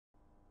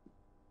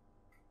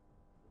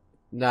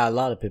Nah, a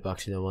lot of people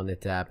actually don't want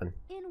it to happen.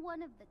 In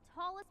one of the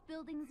tallest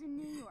buildings in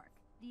New York,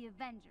 the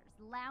Avengers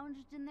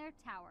lounged in their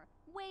tower,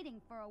 waiting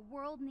for a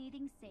world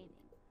needing saving.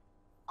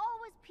 All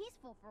was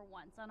peaceful for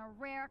once on a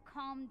rare,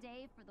 calm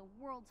day for the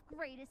world's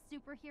greatest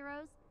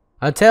superheroes.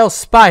 Until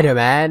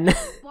Spider-Man.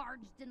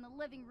 Barged in the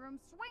living room,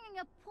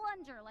 swinging a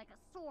plunger like a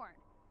sword.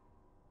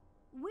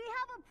 "We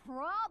have a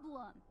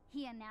problem,"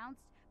 he announced,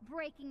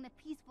 breaking the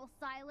peaceful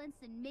silence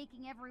and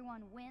making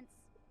everyone wince.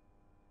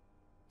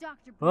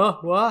 Dr.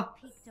 What?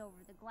 Peeked over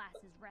the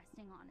glasses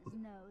resting on his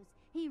nose.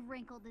 He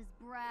wrinkled his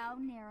brow,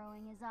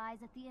 narrowing his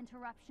eyes at the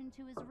interruption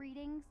to his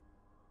readings.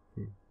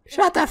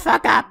 Shut the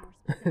fuck up!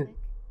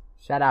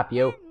 Shut up,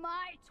 you. "In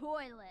my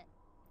toilet,"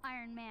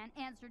 Iron Man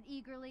answered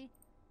eagerly.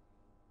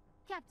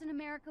 Captain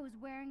America was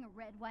wearing a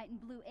red, white, and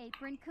blue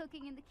apron,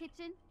 cooking in the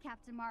kitchen.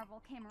 Captain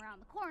Marvel came around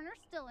the corner,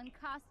 still in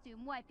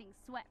costume, wiping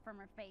sweat from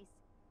her face.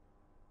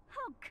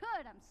 "Oh,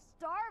 good, I'm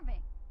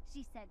starving,"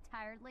 she said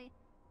tiredly.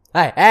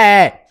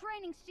 Hey!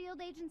 Training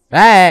shield agents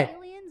Hey! to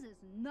aliens is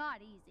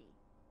not easy.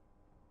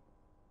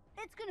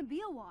 "It's gonna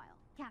be a while,"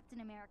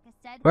 Captain America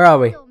said. Where are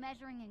we? Still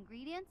measuring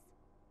ingredients.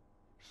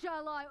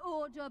 "Shall I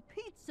order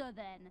pizza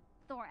then?"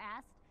 Thor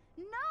asked.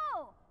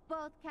 "No,"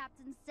 both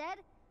captains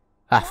said.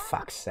 Ah, Thor fuck's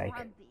looked sake.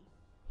 grumpy.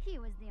 He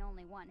was the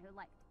only one who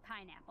liked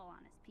pineapple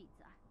on his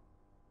pizza.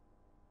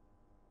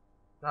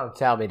 Don't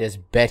tell me this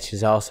bitch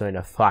is also in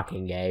a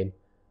fucking game.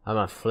 I'm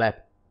a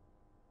flip.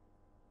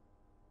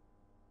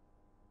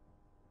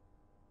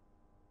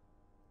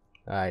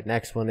 Alright,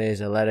 next one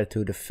is a letter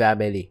to the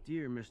family.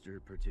 Dear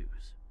Mr.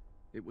 Pertuse,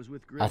 it was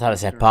with great I thought it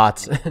said concern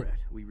pots. and regret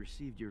we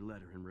received your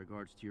letter in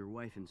regards to your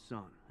wife and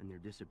son and their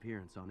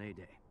disappearance on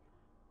A-Day.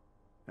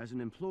 As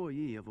an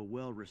employee of a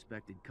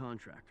well-respected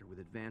contractor with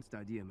advanced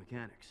idea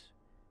mechanics,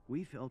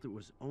 we felt it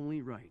was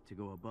only right to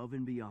go above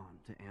and beyond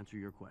to answer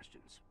your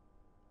questions.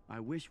 I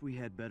wish we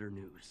had better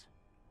news,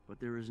 but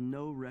there is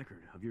no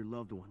record of your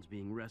loved ones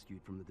being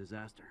rescued from the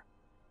disaster.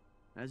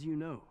 As you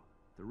know,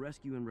 the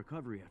rescue and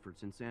recovery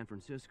efforts in San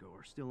Francisco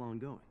are still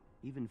ongoing,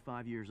 even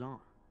 5 years on.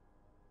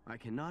 I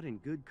cannot in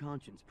good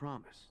conscience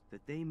promise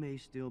that they may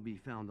still be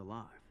found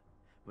alive,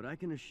 but I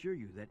can assure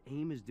you that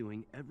AIM is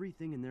doing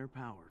everything in their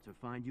power to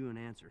find you an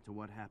answer to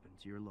what happened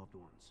to your loved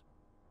ones.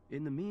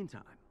 In the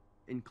meantime,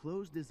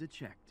 enclosed is a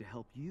check to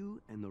help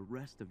you and the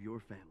rest of your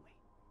family,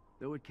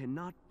 though it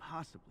cannot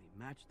possibly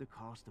match the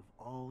cost of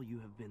all you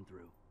have been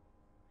through.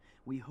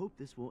 We hope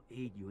this will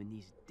aid you in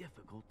these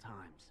difficult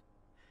times,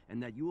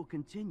 and that you will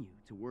continue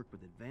to work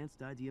with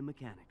Advanced Idea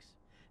Mechanics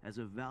as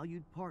a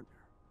valued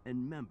partner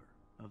and member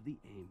of the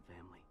AIM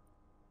family.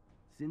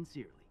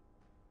 Sincerely,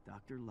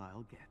 Dr.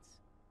 Lyle Getz.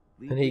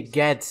 And he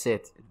gets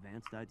it.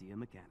 Advanced Idea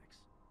Mechanics.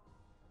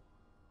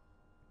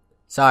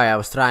 Sorry, I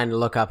was trying to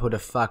look up who the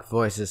fuck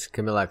voices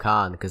Camilla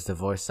Khan, because the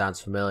voice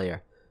sounds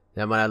familiar.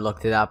 Then when I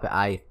looked it up,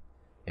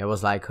 it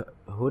was like,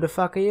 who the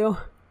fuck are you?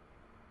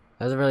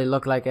 Doesn't really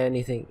look like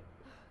anything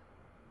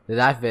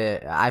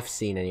that I've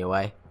seen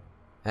anyway.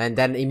 And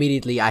then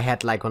immediately I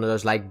had like one of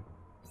those like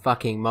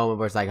fucking moments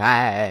where it's like,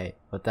 hey,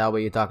 what the hell were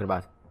you talking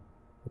about?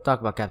 We're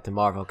talking about Captain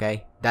Marvel,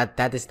 okay?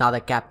 That is not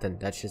a captain.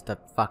 That's just a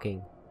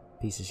fucking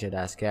piece of shit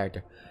ass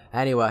character.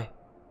 Anyway,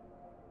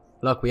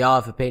 look, we all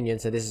have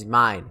opinions, and this is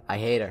mine. I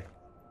hate her.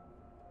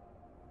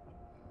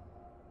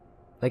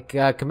 Like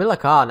Camilla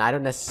Khan, I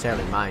don't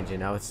necessarily mind. You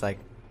know, it's like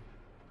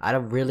I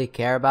don't really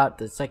care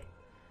about. It's like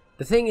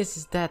the thing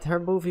is that her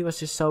movie was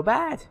just so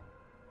bad,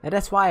 and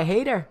that's why I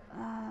hate her.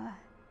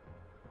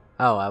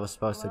 Oh, I was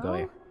supposed to go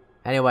here.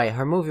 Anyway,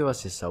 her movie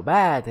was just so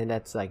bad, and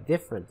that's like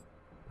different. Do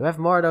we have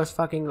more of those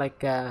fucking like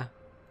don't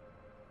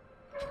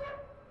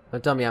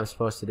tell me I'm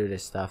supposed to do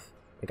this stuff.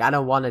 Like, I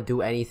don't want to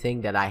do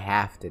anything that I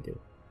have to do.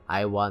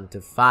 I want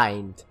to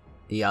find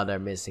the other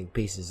missing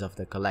pieces of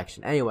the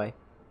collection. Anyway,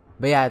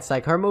 but yeah, it's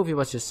like her movie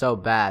was just so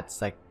bad.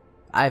 It's like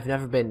I've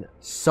never been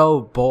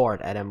so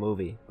bored at a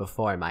movie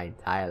before in my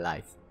entire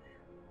life.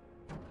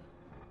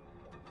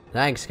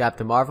 Thanks,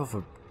 Captain Marvel,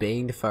 for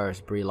being the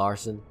first, Brie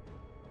Larson.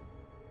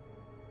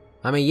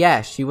 I mean,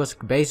 yeah, she was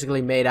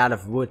basically made out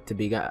of wood, to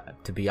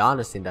be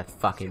honest, in that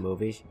fucking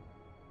movie.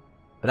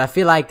 But I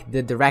feel like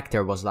the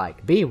director was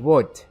like, be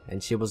wood.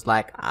 And she was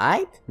like,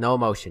 alright, no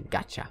emotion,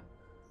 gotcha.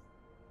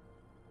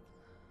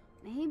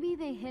 Maybe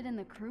they hid in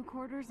the crew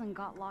quarters and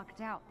got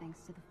locked out thanks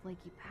to the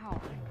flaky power.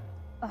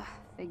 Ugh,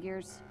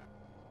 figures.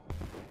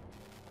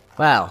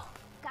 Well,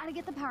 Gotta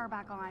get the power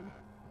back on.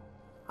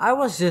 I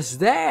was just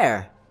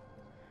there.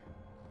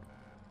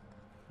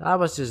 I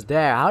was just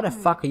there. How the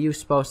fuck are you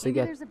supposed to Maybe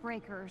get... there's a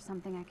breaker or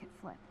something I could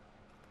flip.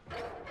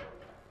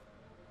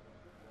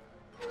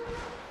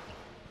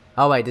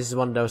 Oh wait, this is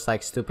one of those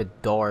like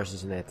stupid doors,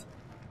 isn't it?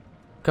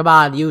 Come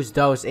on, use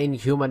those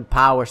inhuman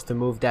powers to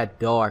move that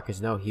door, because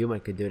no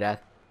human could do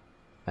that.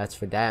 That's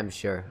for damn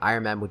sure.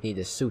 Iron Man would need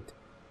a suit.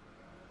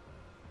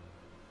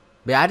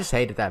 But yeah, I just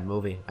hated that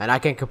movie, and I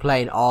can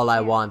complain all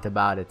I want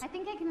about it. I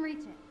think I can reach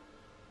it.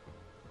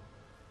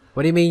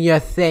 What do you mean you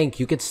think?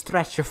 You can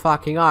stretch your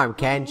fucking arm,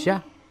 can't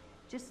ya?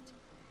 Just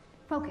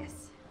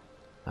focus.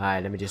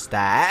 Alright, let me just...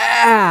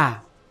 Yeah!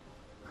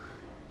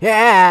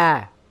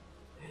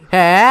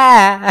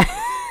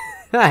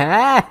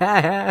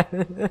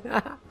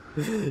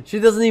 She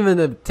doesn't even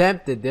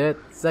attempt it, dude.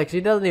 It's like she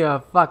doesn't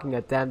even fucking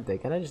attempt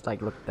it. Can I just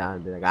like look down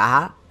and be like,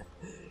 aha?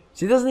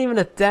 She doesn't even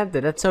attempt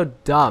it. That's so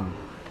dumb.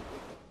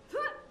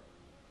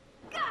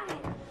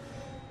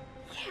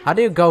 How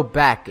do you go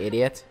back,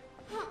 idiot?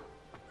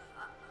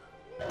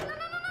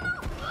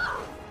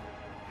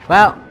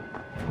 Well.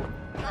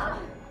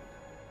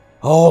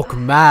 Hulk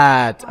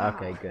mad.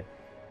 Okay, good.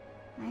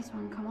 Nice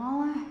one,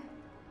 Kamala.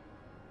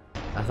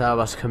 I thought it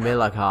was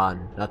Camilla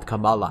Khan, not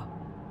Kamala.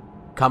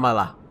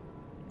 Kamala.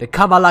 The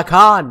Kamala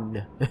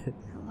Khan!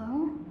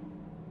 Hello?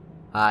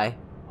 Hi.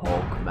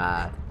 Hulk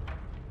mad.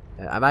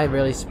 Am I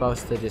really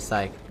supposed to just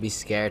like be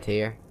scared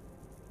here?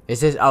 Is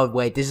this— oh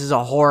wait, this is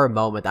a horror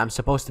moment. I'm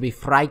supposed to be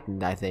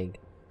frightened, I think.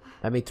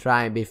 Let me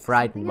try and be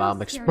frightened while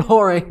I'm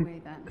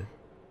exploring.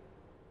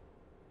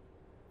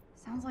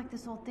 Sounds like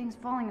this whole thing's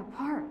falling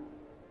apart.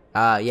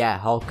 Yeah,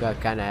 Hulk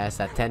kinda has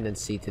that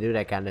tendency to do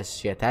that kind of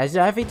shit.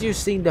 Haven't you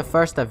seen the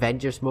first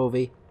Avengers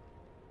movie?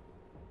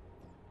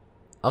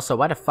 Also,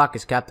 why the fuck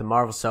is Captain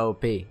Marvel so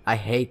OP? I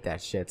hate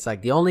that shit. It's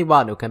like the only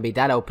one who can be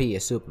that OP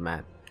is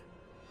Superman.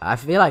 I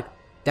feel like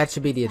that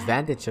should be the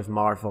advantage of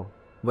Marvel,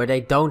 where they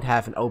don't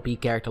have an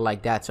OP character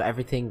like that, so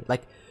everything—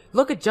 like,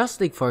 look at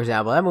Justice League, for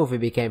example. That movie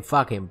became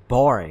fucking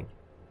boring.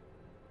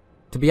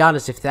 To be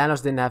honest, if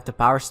Thanos didn't have the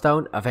Power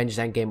Stone, Avengers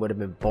Endgame would have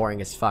been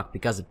boring as fuck,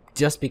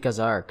 just because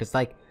of her. Cause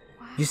like,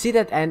 you see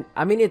that, and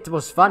I mean, it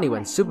was funny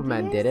when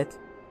Superman did it,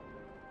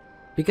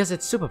 because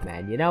it's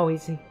Superman, you know.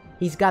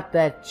 He's got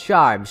that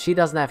charm. She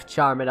doesn't have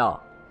charm at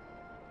all.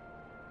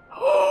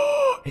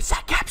 It's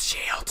that Cap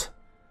shield.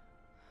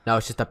 No,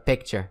 it's just a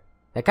picture.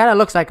 That kind of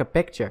looks like a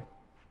picture.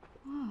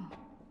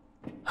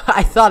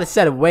 I thought it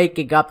said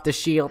waking up the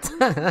shield.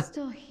 It's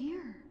still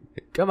here.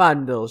 Come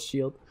on, little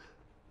shield.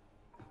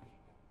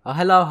 Oh,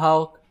 hello,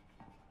 Hulk.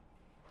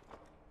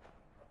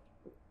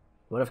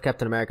 What if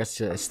Captain America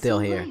is still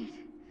here?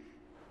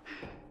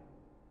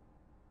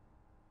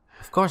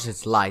 Of course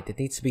it's light. It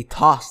needs to be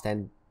tossed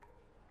and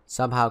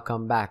somehow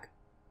come back.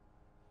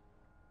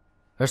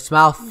 Her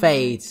smile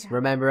fades,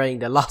 remembering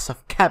the loss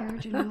of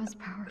Captain.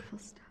 Powerful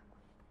stuff.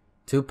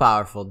 Too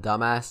powerful,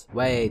 dumbass.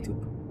 Way too.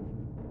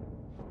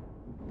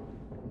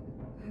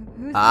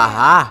 Who's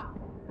Aha!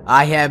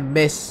 I am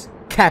Miss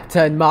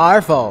Captain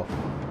Marvel.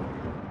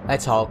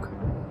 That's Hulk.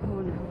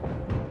 Oh no.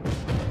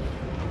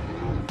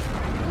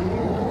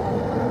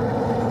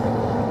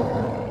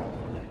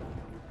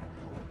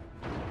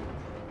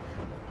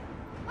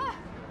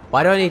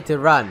 Why do I need to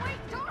run?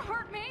 Wait, don't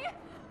hurt me.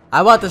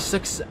 I want to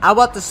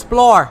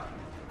explore.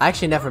 I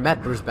actually never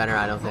met Bruce Banner,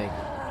 I don't think.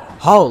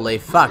 Holy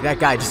fuck, that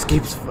guy just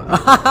keeps— look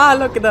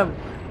at him.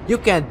 You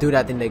can't do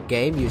that in the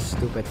game, you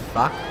stupid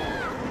fuck.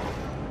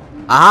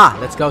 Aha,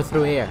 let's go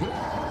through here. Dr.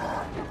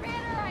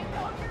 Banner, I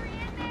know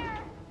you're in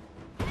there.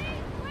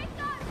 Please, wake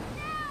up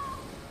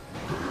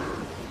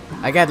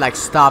now. I get like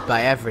stopped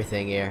by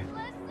everything here.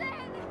 Listen.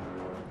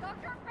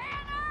 Dr.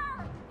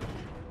 Banner.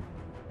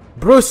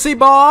 Brucey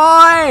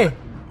boy!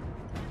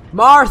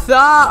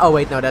 Martha! Oh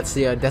wait, no,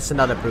 that's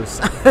another Bruce.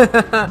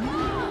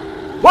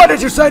 Why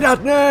did you say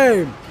that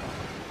name?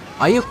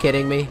 Are you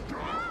kidding me?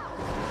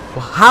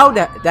 Well, how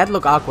that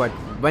looked awkward.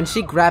 When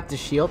she grabbed the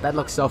shield, that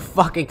looked so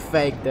fucking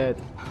fake, dude.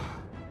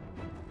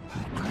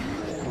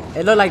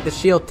 It looked like the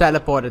shield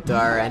teleported to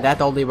her, and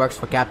that only works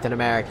for Captain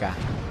America.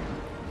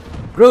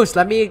 Bruce,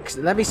 let me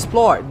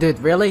explore. Dude,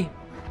 really?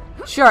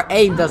 Sure,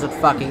 AIM doesn't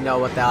fucking know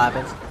what the hell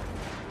happens.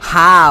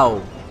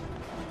 How?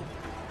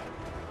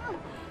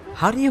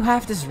 How do you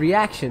have this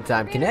reaction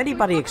time? Can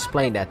anybody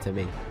explain that to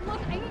me?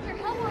 Look, I need your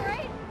help,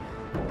 alright?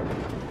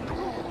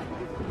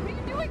 What are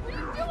you doing? What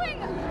are you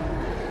doing?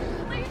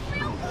 Leave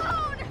me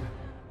alone!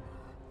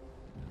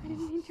 I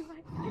didn't mean to.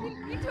 I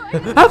didn't mean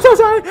to. I'm so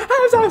sorry!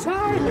 I'm so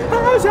sorry!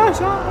 I'm so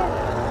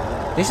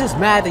sorry! This is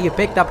mad that you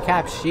picked up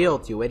Cap's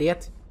shield, you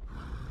idiot.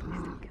 Please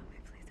don't kill me.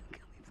 Please don't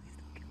kill me.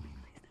 Please don't kill me.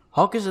 Please don't.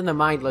 Hulk isn't a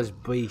mindless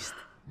beast.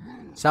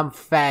 Some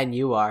fan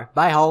you are.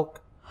 Bye, Hulk.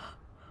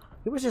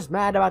 He was just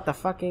mad about the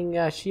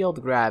fucking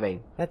shield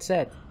grabbing. That's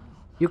it.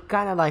 You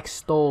kinda like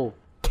stole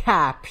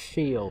Cap's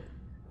shield.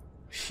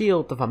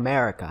 Shield of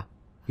America.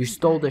 You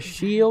stole the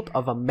shield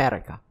of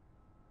America.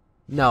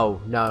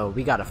 No,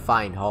 we gotta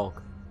find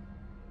Hulk.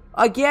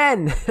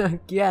 Again!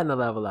 Again, a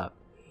level up.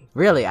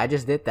 Really, I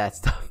just did that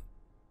stuff.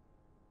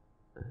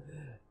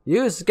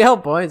 Use skill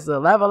points to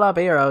level up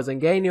heroes and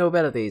gain new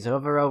abilities.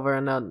 Hover over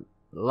an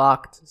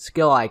unlocked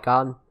skill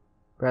icon.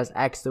 Press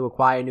X to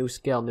acquire new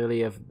skill.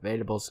 Newly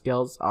available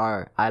skills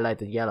are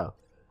highlighted yellow.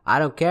 I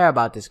don't care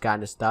about this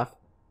kind of stuff.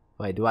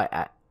 Wait, do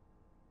I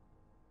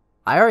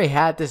already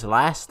had this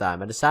last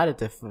time. I decided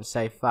to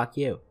say fuck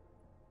you.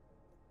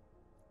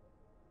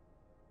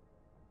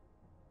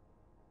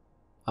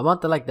 I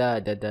want the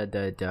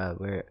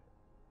where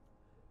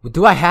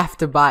do I have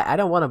to buy? I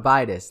don't want to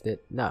buy this.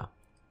 No.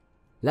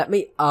 Let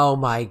me— oh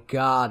my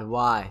god,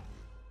 why?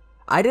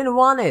 I didn't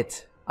want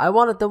it. I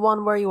wanted the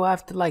one where you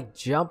have to like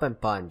jump and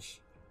punch.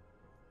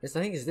 This,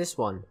 I think, is this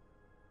one.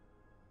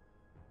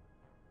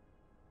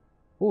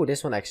 Ooh,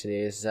 this one actually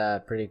is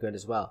pretty good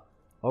as well.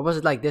 Or was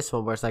it like this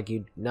one where it's like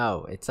you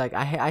know? It's like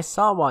I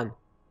saw one.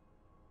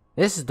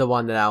 This is the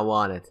one that I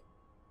wanted.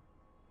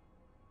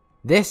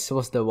 This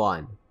was the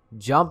one.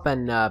 Jump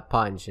and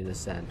punch in a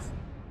sense.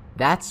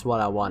 That's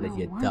what I wanted,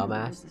 you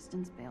dumbass.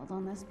 Resistance bailed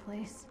on this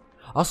place.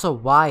 Also,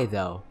 why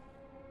though?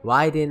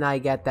 Why didn't I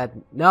get that?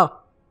 No.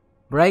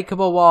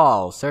 Breakable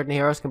walls. Certain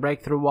heroes can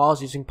break through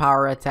walls using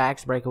power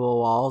attacks. Breakable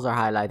walls are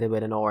highlighted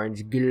with an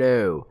orange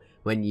glow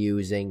when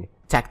using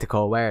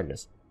tactical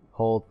awareness.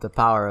 Hold the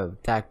power of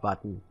attack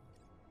button.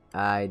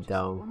 I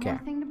don't care.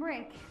 One more thing to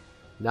break.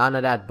 None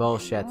of that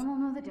bullshit. No one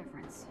will know the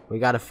difference. We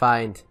gotta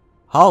find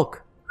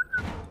Hulk.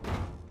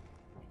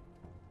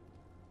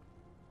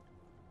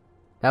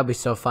 That'd be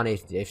so funny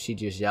if she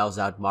just yells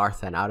out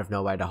Martha and out of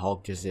nowhere the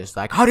Hulk just is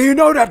like, how do you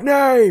know that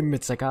name?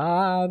 It's like,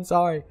 I'm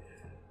sorry.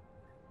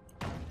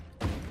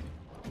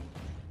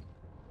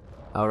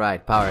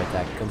 Alright, power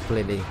attack,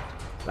 completely.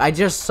 I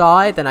just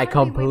saw it and I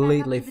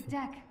completely...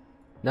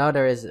 No,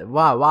 there is...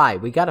 Why?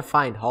 We gotta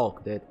find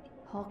Hulk, dude.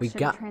 Hulk we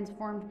should have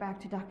transformed back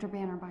to Dr.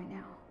 Banner by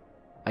now.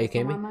 Are you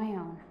kidding me? On my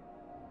own.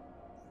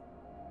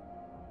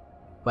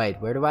 Wait,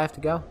 where do I have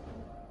to go?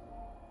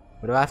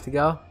 Where do I have to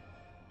go?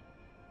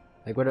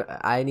 Like,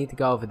 I need to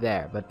go over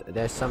there, but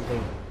there's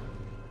something...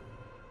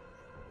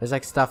 There's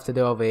like stuff to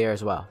do over here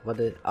as well. What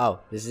is... Oh,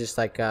 this is just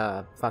like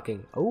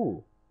fucking...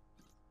 Ooh.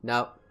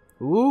 No.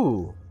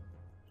 Ooh.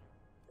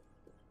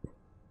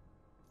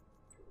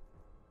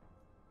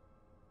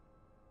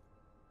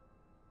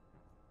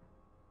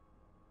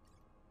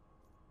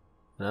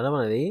 Another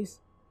one of these?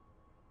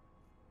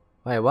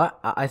 Wait, what?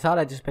 I thought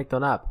I just picked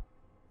one up.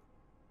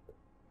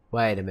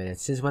 Wait a minute.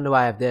 Since when do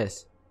I have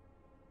this?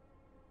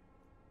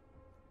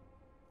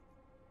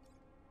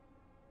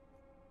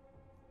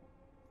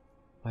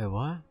 Wait,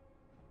 what?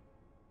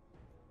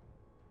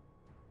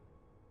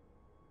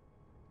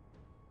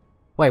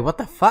 Wait, what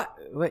the fuck?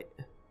 Wait.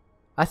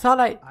 I thought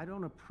I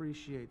don't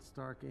appreciate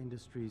Stark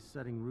Industries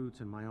setting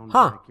roots in my own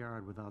Huh.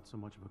 backyard without so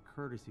much of a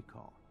courtesy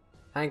call.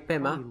 Hank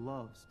Pym, huh? Tony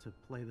loves to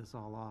play this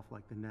all off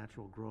like the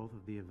natural growth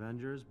of the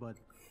Avengers, but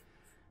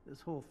this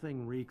whole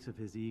thing reeks of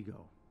his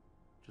ego,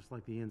 just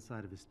like the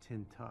inside of his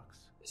tin tux.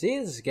 Is he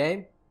in this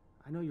game?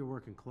 I know you're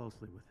working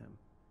closely with him,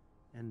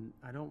 and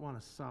I don't want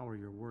to sour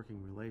your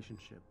working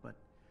relationship, but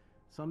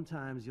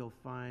sometimes you'll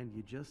find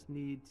you just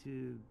need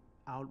to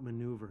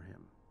outmaneuver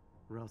him,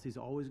 or else he's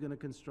always going to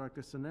construct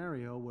a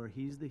scenario where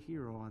he's the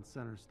hero on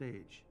center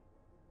stage.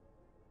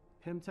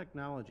 Pym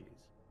Technologies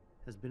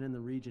has been in the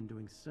region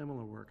doing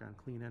similar work on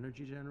clean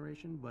energy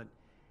generation, but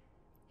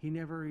he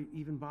never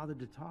even bothered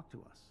to talk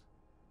to us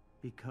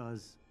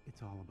because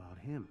it's all about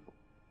him,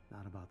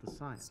 not about the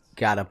science.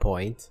 Got a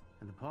point.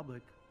 And the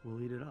public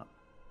will eat it up.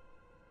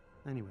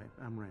 Anyway,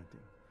 I'm ranting.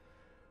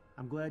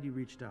 I'm glad you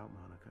reached out,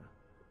 Monica.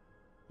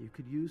 You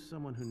could use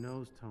someone who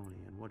knows Tony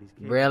and what he's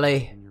capable Really?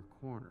 of in your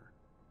corner.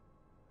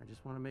 I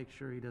just want to make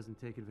sure he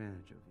doesn't take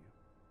advantage of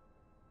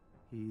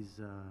you. He's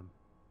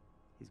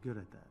good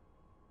at that.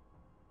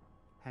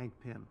 Hank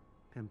Pym,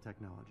 Pym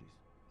Technologies.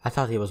 I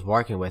thought he was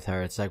working with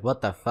her. It's like,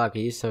 what the fuck? Are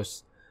you so...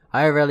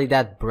 Are you really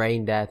that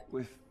brain dead?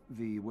 With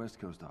the West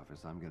Coast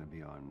office, I'm going to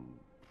be on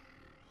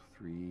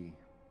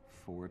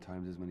 3-4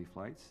 times as many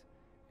flights.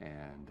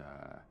 And,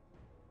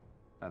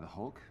 the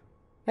Hulk...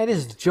 Hey,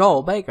 this is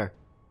Joel Baker.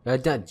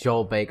 Not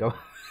Joel Baker.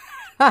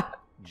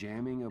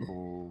 jamming a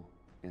bull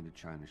in a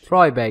China ship.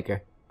 Troy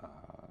Baker.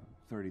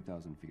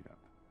 30,000 feet up.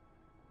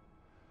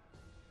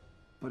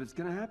 But it's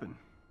going to happen.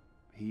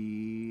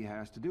 He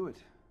has to do it.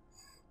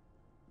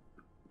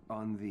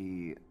 On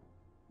the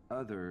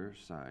other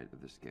side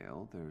of the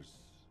scale, there's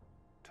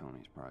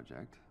Tony's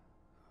project.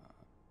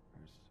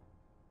 There's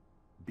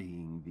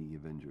being the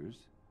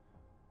Avengers.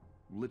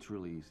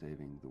 Literally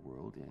saving the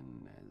world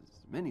in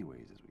as many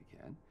ways as we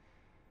can.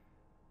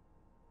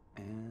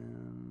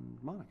 And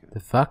Monica. The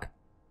fuck?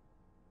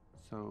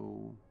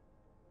 So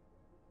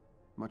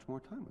much more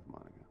time with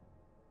Monica.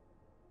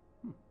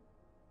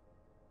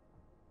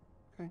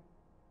 Okay.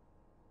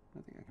 I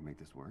think I can make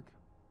this work.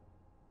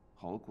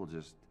 Hulk will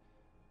just,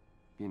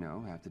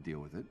 have to deal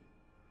with it.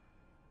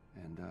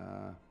 And,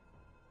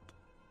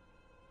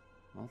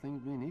 all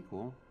things being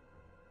equal,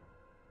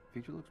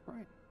 future looks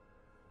bright.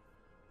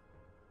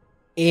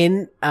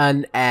 In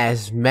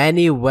as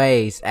many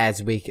ways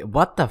as we can.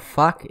 What the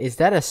fuck? Is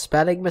that a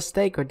spelling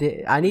mistake or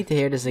did... I need to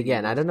hear this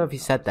again. I don't know if you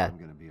said that.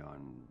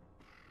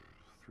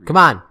 Come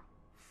on.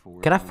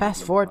 Can I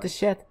fast forward this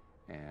shit?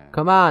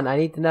 Come on, I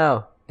need to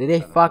know. Did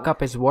they fuck up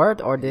his word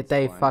or did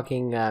they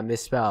fucking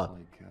misspell?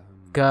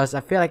 Because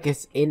I feel like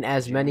it's in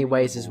as many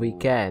ways as we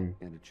can.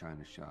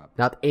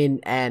 Not in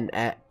and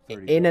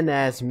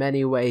as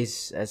many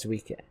ways as we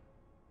can.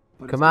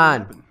 Come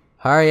on.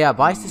 Hurry up.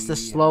 Why is this the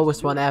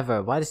slowest one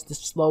ever? Why is this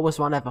the slowest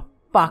one ever?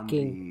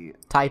 Fucking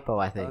typo,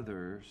 I think.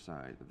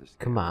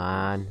 Come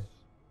on.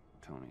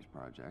 Tony's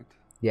project.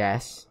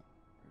 Yes.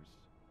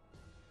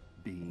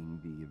 Being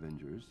the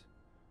Avengers.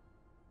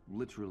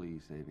 Literally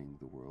saving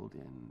the world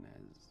in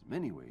as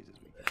many ways as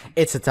we can.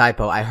 It's a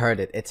typo. I heard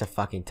it. It's a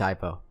fucking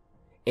typo.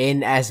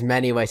 In as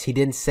many ways. He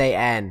didn't say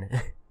N.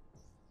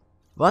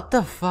 What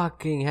the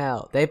fucking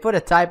hell? They put a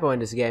typo in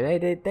this game.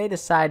 They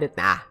decided,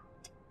 nah.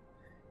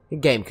 The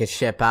game could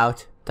ship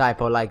out.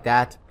 Typo like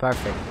that.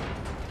 Perfect.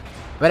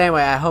 But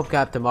anyway, I hope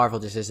Captain Marvel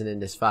just isn't in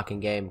this fucking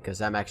game,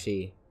 because I'm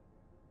actually...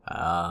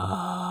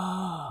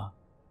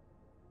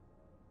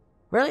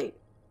 Really?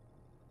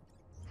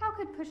 How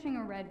could pushing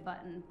a red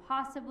button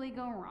possibly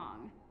go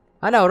wrong?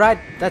 I know, right?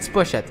 Let's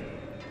push it.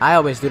 I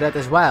always do that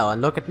as well,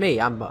 and look at me.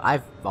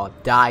 I've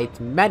died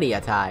many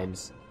a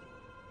times.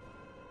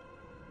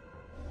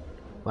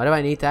 Why do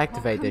I need to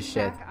activate this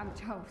shit? I'm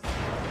toast.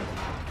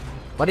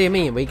 What do you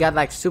mean? We got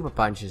like super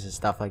punches and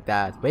stuff like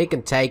that. We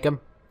can take him.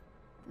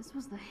 This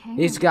was the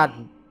hangar. He's got...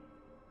 bay.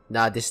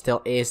 No, this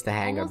still is the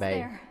hangar Almost bay.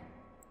 there.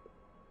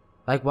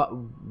 Like what?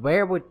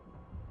 Where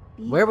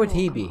would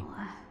he be?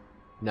 Kamala.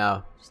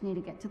 No. Just need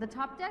to get to the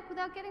top deck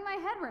without getting my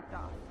head ripped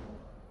off.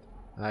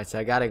 Alright, so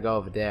I gotta go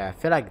over there. I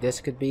feel like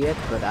this could be it,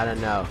 but I don't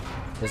know.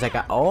 There's like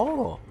a...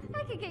 Oh!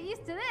 I could get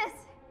used to this.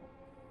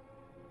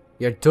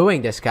 You're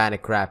doing this kind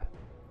of crap.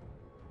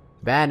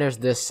 Banners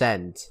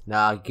descent.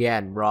 Now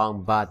again,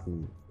 wrong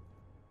button.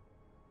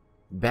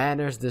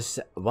 Banners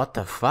descent. What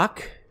the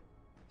fuck?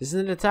 This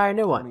is an entire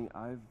new one. Tony,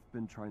 I've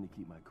been trying to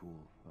keep my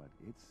cool, but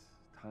it's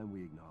time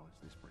we acknowledge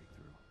this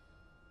breakthrough.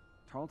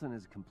 Tarleton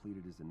has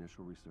completed his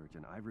initial research,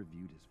 and I've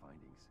reviewed his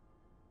findings.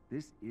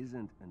 This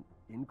isn't an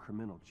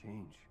incremental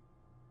change.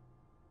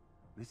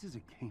 This is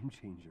a game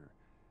changer.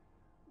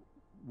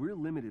 We're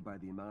limited by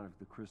the amount of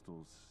the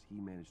crystals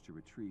he managed to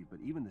retrieve,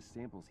 but even the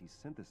samples he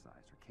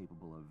synthesized are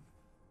capable of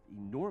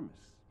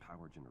enormous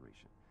power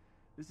generation.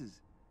 This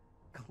is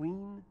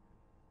clean,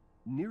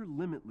 near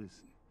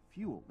limitless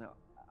fuel. Now,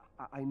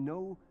 I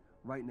know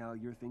right now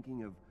you're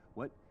thinking of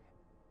what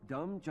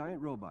dumb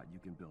giant robot you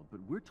can build, but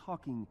we're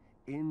talking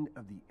end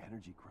of the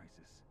energy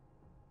crisis.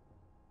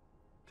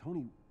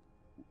 Tony,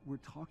 we're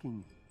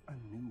talking a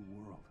new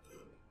world.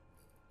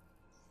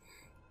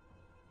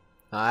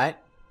 Alright.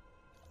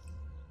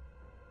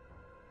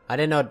 I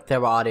didn't know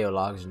there were audio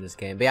logs in this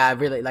game. But yeah, I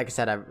really, like I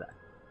said,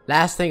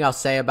 last thing I'll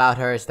say about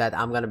her is that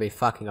I'm gonna be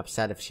fucking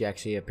upset if she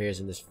actually appears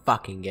in this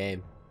fucking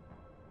game.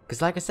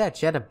 Because like I said,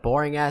 she had a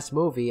boring ass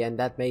movie and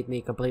that made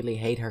me completely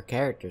hate her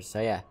character.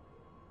 So yeah.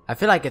 I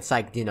feel like it's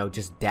like, you know,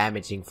 just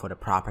damaging for the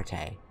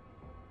property.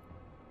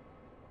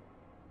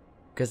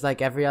 Because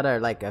like every other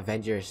like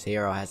Avengers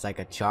hero has like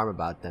a charm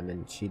about them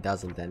and she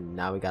doesn't, and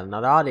now we got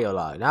another audio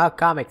log. Now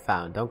comic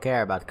found. Don't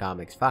care about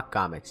comics. Fuck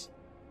comics.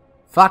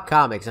 Fuck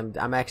comics.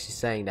 I'm actually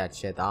saying that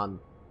shit on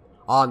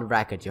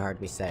record. You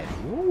heard me say it.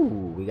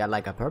 Ooh, we got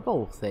like a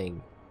purple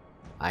thing.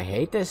 I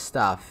hate this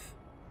stuff.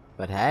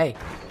 But hey.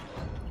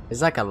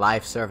 It's like a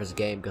live service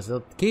game because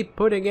they'll keep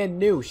putting in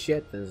new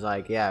shit and it's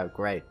like, yeah,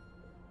 great.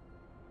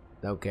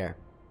 Don't care.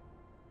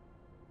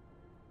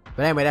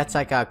 But anyway, that's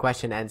like a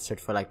question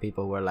answered for like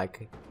people who are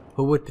like,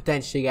 who would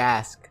potentially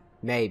ask,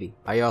 maybe,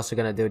 are you also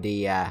gonna do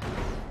the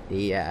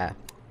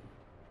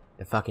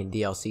fucking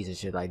DLCs and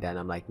shit like that? And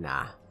I'm like,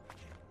 nah,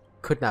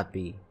 could not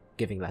be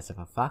giving less of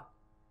a fuck.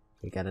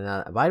 We got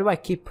another. Why do I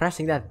keep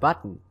pressing that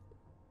button?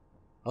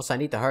 Also, I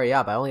need to hurry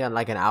up. I only got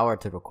like an hour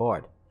to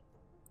record.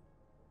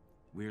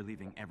 We're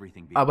leaving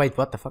everything Oh behind. wait,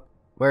 what the fuck?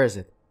 Where is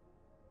it?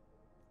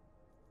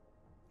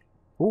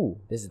 Ooh,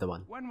 this is the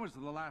one. When was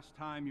the last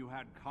time you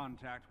had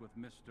contact with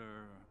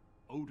Mr.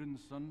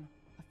 Odinson?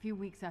 A few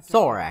weeks after.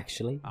 Thor,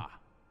 actually. Ah.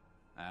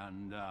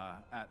 And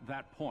at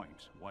that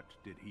point, what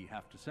did he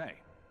have to say?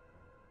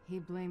 He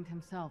blamed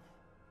himself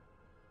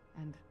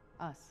and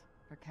us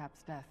for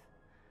Cap's death.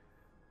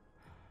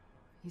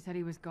 He said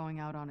he was going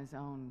out on his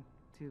own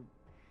to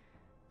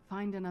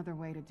find another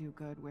way to do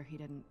good where he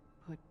didn't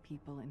put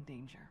people in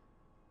danger.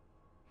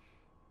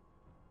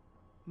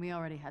 We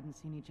already hadn't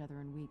seen each other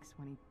in weeks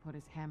when he put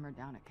his hammer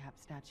down at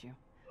Cap's statue.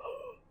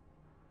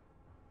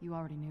 You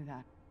already knew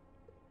that.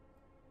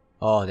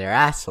 Oh, they're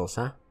assholes,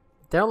 huh?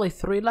 There are only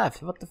 3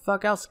 left. What the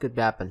fuck else could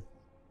happen?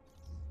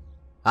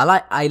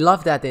 I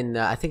love that in,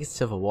 I think it's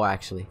Civil War,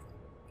 actually.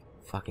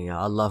 Fucking hell,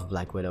 I love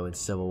Black Widow in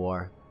Civil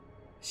War.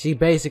 She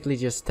basically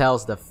just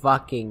tells the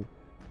fucking,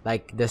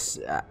 like, this,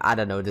 I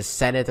don't know, the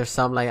Senate or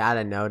something, like, I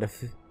don't know,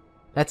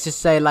 let's just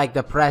say, like,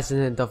 the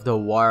president of the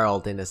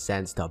world, in a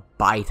sense, to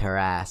bite her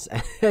ass.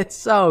 It's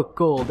so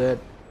cool, dude.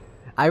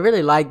 I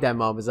really like that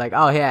moment. It's like,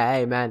 oh, yeah,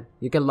 hey, man,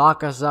 you can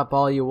lock us up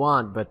all you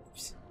want, but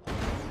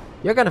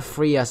you're gonna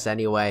free us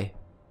anyway.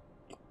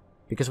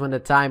 Because when the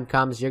time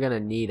comes, you're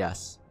gonna need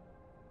us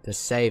to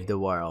save the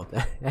world.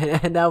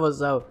 and that was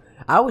so...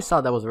 I always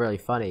thought that was really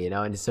funny, you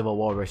know, in the Civil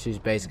War, where she's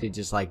basically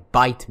just like,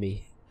 bite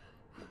me.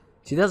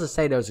 She doesn't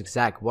say those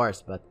exact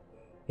words, but...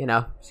 You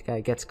know, she kind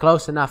of gets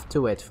close enough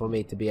to it for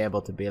me to be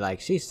able to be like,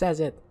 she says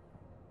it.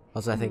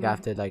 Also, I think I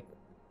have to, like...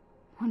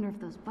 Wonder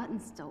if those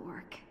buttons still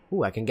work.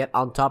 Ooh, I can get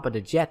on top of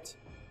the jet.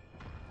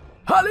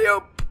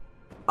 Alley-oop!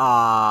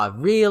 Ah,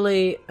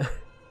 really?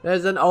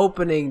 There's an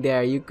opening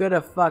there. You could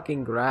have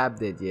fucking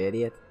grabbed it, you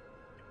idiot.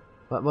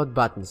 What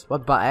buttons?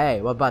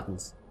 Hey, what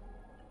buttons?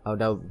 Oh,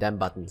 no, them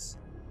buttons.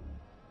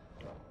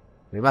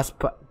 We must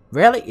put...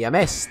 Really? You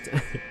missed.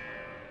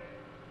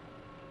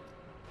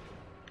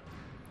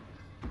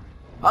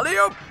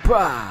 Alley-oop!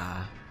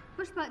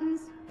 Push buttons,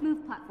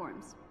 move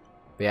platforms.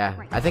 Yeah,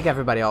 Right. I think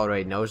everybody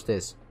already knows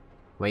this.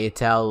 When you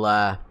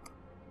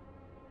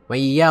when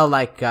you yell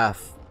like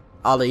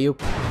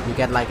alley-oop, you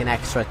get like an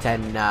extra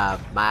 10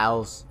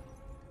 miles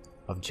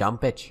of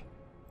jumpage.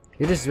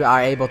 You just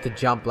are able to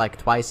jump like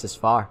twice as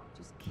far.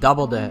 Just keep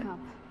Double going up.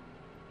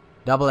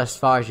 double as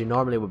far as you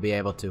normally would be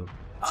able to.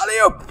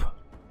 Alley-oop!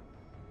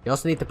 You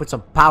also need to put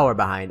some power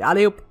behind.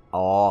 Alley-oop!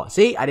 Oh,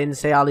 see? I didn't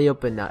say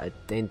alley-oop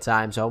in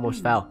time, so I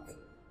almost fell.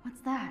 What's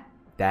that?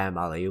 Damn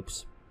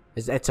alley-oops.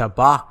 It's a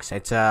box.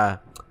 It's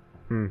a...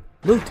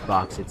 loot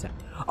box. It's a...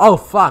 Oh,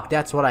 fuck!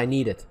 That's what I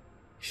needed.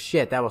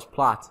 Shit, that was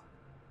plot.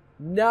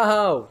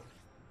 No!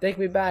 Take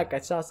me back. I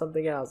saw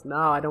something else. No,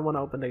 I don't want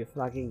to open the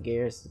fucking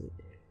gears.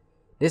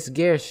 This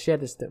gear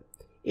shit is the...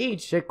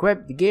 Each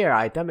equipped gear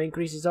item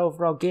increases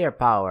overall gear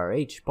power.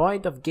 Each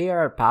point of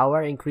gear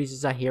power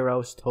increases a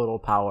hero's total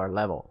power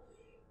level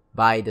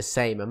by the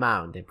same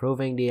amount,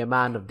 improving the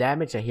amount of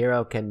damage a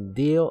hero can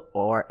deal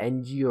or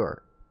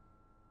endure.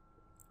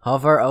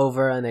 Hover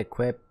over an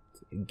equipped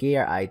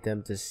gear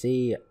item to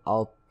see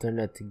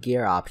alternate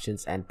gear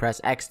options and press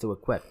X to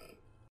equip.